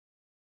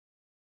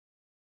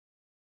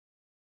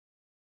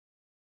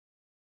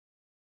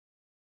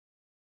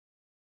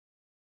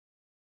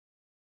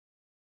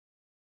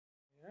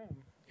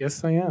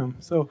Yes, I am.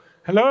 So,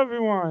 hello,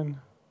 everyone.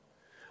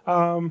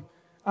 I'm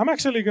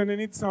actually going to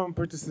need some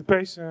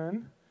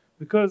participation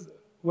because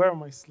where are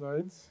my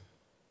slides?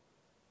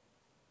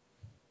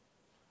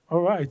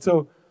 All right.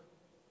 So,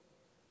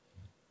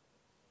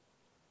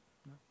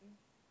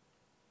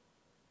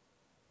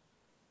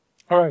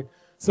 all right.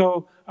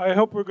 So, I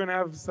hope we're going to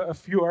have a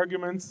few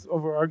arguments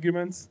over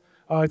arguments.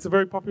 It's a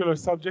very popular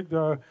subject. There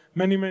are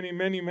many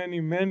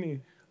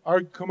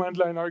command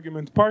line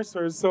argument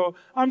parsers. So,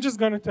 I'm just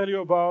going to tell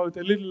you about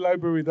a little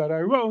library that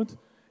I wrote.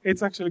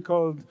 It's actually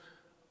called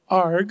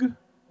arg,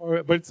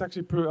 but it's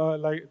actually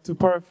like, to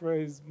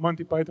paraphrase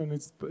Monty Python,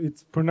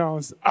 it's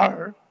pronounced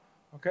R,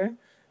 okay?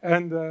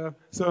 And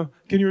so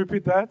can you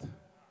repeat that?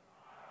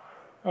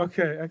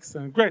 Okay,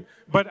 excellent, great.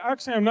 But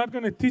actually, I'm not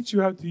going to teach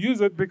you how to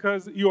use it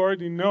because you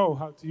already know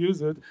how to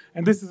use it,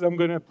 and I'm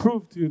going to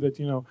prove to you that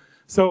you know.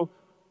 So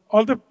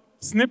all the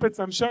snippets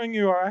I'm showing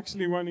you are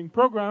actually running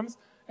programs,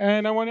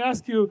 and I want to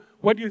ask you,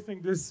 what do you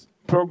think this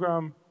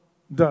program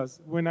does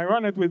when I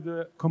run it with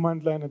the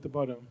command line at the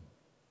bottom?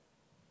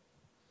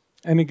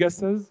 Any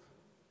guesses?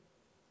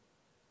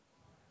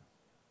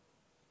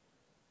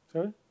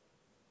 Sorry?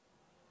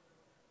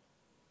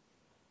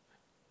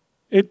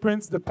 It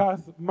prints the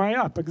path, my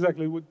app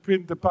exactly would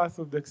print the path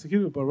of the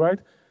executable, right?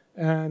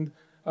 And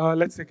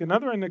let's take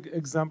another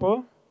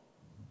example.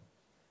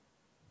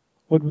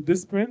 What would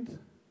this print?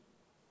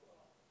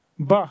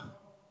 Bach.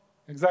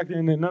 Exactly,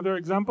 and another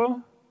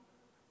example?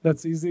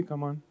 That's easy,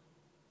 come on.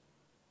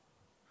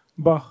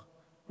 Bach.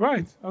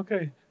 Right,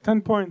 okay,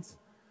 10 points.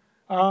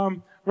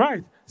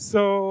 Right,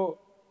 so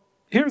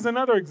here's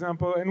another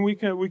example, and we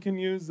can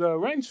use a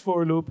range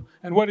for loop.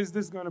 And what is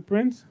this going to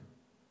print?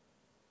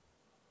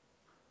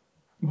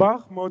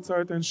 Bach,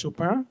 Mozart, and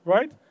Chopin,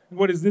 right? And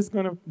what is this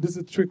going to? This is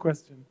a trick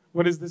question.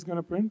 What is this going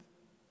to print?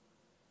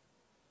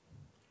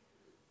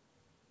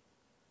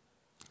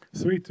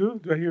 3, 2.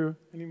 Do I hear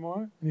any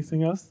more?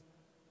 Anything else?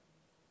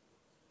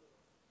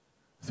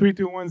 3,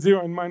 2, 1,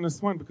 0, and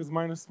 -1 because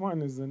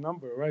 -1 is a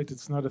number, right?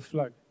 It's not a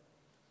flag.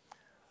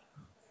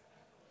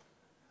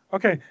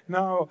 Okay,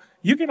 now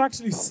you can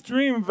actually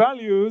stream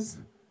values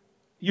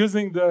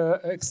using the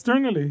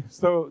externally.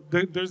 So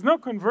there's no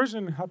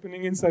conversion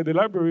happening inside the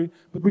library,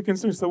 but we can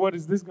stream. So what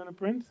is this going to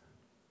print?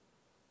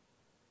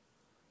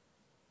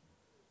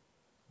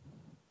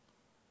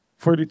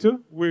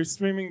 42. We're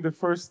streaming the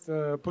first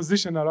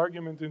positional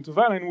argument into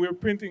val, and we're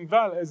printing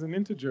val as an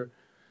integer.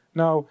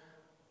 Now,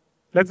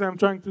 let's say I'm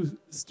trying to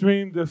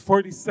stream the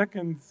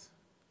 42nd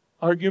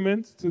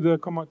argument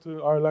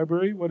to our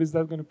library. What is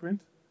that going to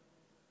print?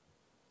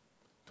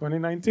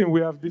 2019.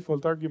 We have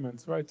default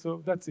arguments, right?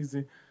 So that's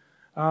easy.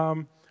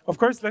 Of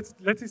course,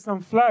 let's see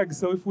some flags.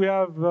 So if we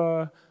have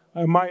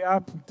my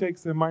app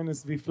takes a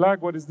 -v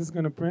flag, what is this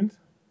going to print?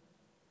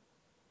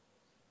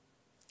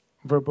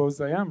 Verbose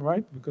I am,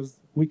 right? Because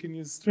we can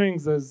use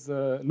strings as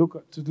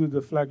lookup to do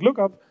the flag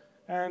lookup,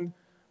 and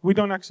we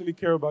don't actually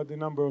care about the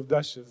number of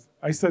dashes.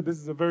 I said this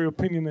is a very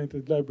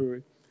opinionated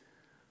library.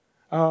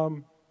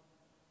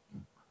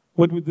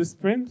 What would this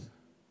print?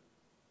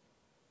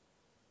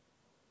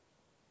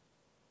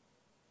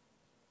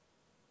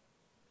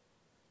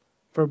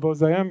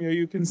 Verbose I am, yeah,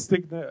 you can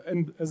stick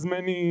as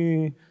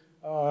many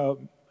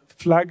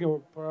flag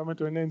or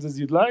parameter names as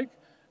you'd like,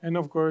 and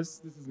of course,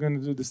 this is going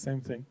to do the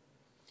same thing.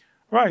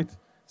 Right,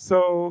 so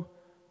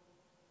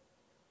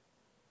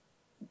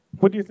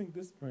what do you think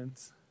this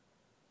prints?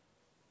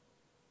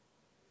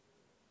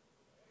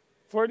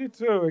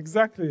 42,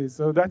 exactly,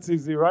 so that's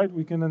easy, right?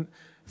 We can,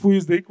 if we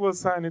use the equal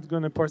sign, it's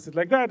going to parse it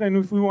like that, and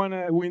if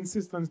we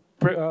insist on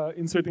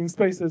inserting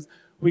spaces,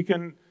 we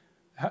can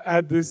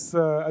add this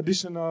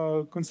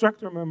additional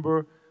constructor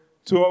member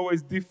to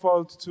always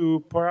default to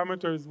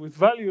parameters with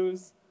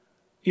values,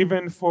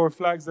 even for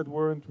flags that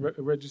weren't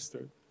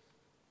registered.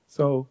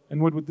 So,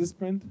 and what would this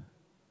print?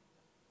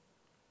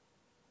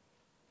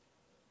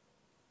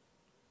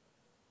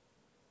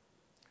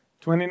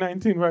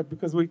 $2019, right?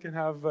 Because we can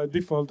have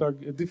default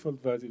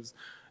values,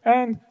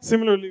 and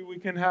similarly, we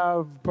can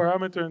have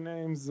parameter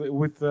names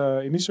with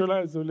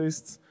initializer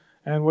lists.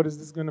 And what is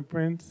this going to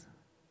print?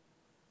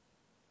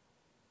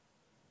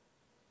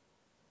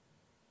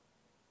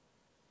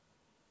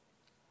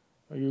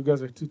 Oh, you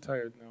guys are too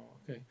tired now.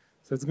 Okay,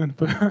 so it's going to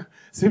put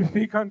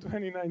CppCon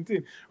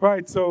 2019.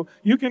 Right, so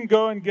you can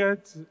go and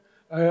get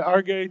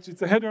argh.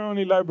 It's a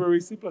header-only library,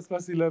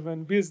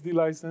 C++11, BSD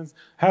license,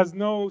 has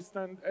no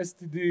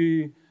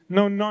STD,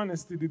 no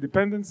non-STD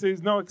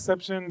dependencies, no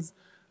exceptions,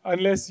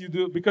 unless you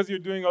do, because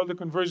you're doing all the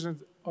conversions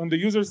on the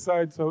user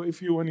side, so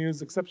if you want to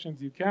use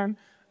exceptions, you can.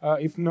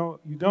 If no,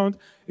 you don't.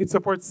 It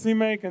supports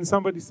CMake, and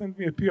somebody sent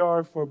me a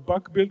PR for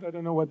buck build. I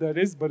don't know what that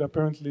is, but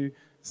apparently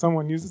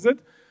someone uses it.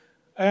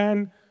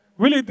 And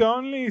really, the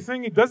only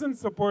thing it doesn't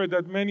support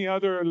that many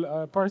other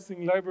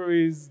parsing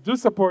libraries do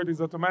support is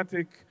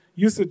automatic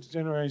usage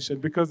generation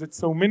because it's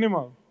so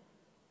minimal.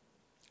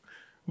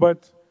 But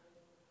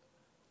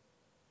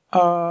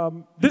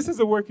this is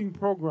a working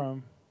program.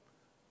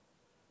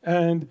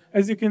 And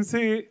as you can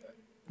see,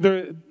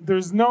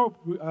 there's no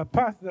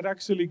path that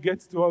actually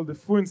gets to all the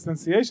full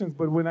instantiations,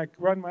 but when I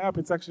run my app,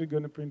 it's actually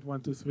going to print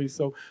 1, 2, 3.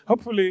 So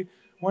hopefully,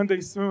 one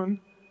day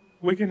soon,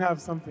 we can have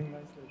something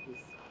nice like this.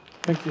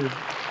 Thank you.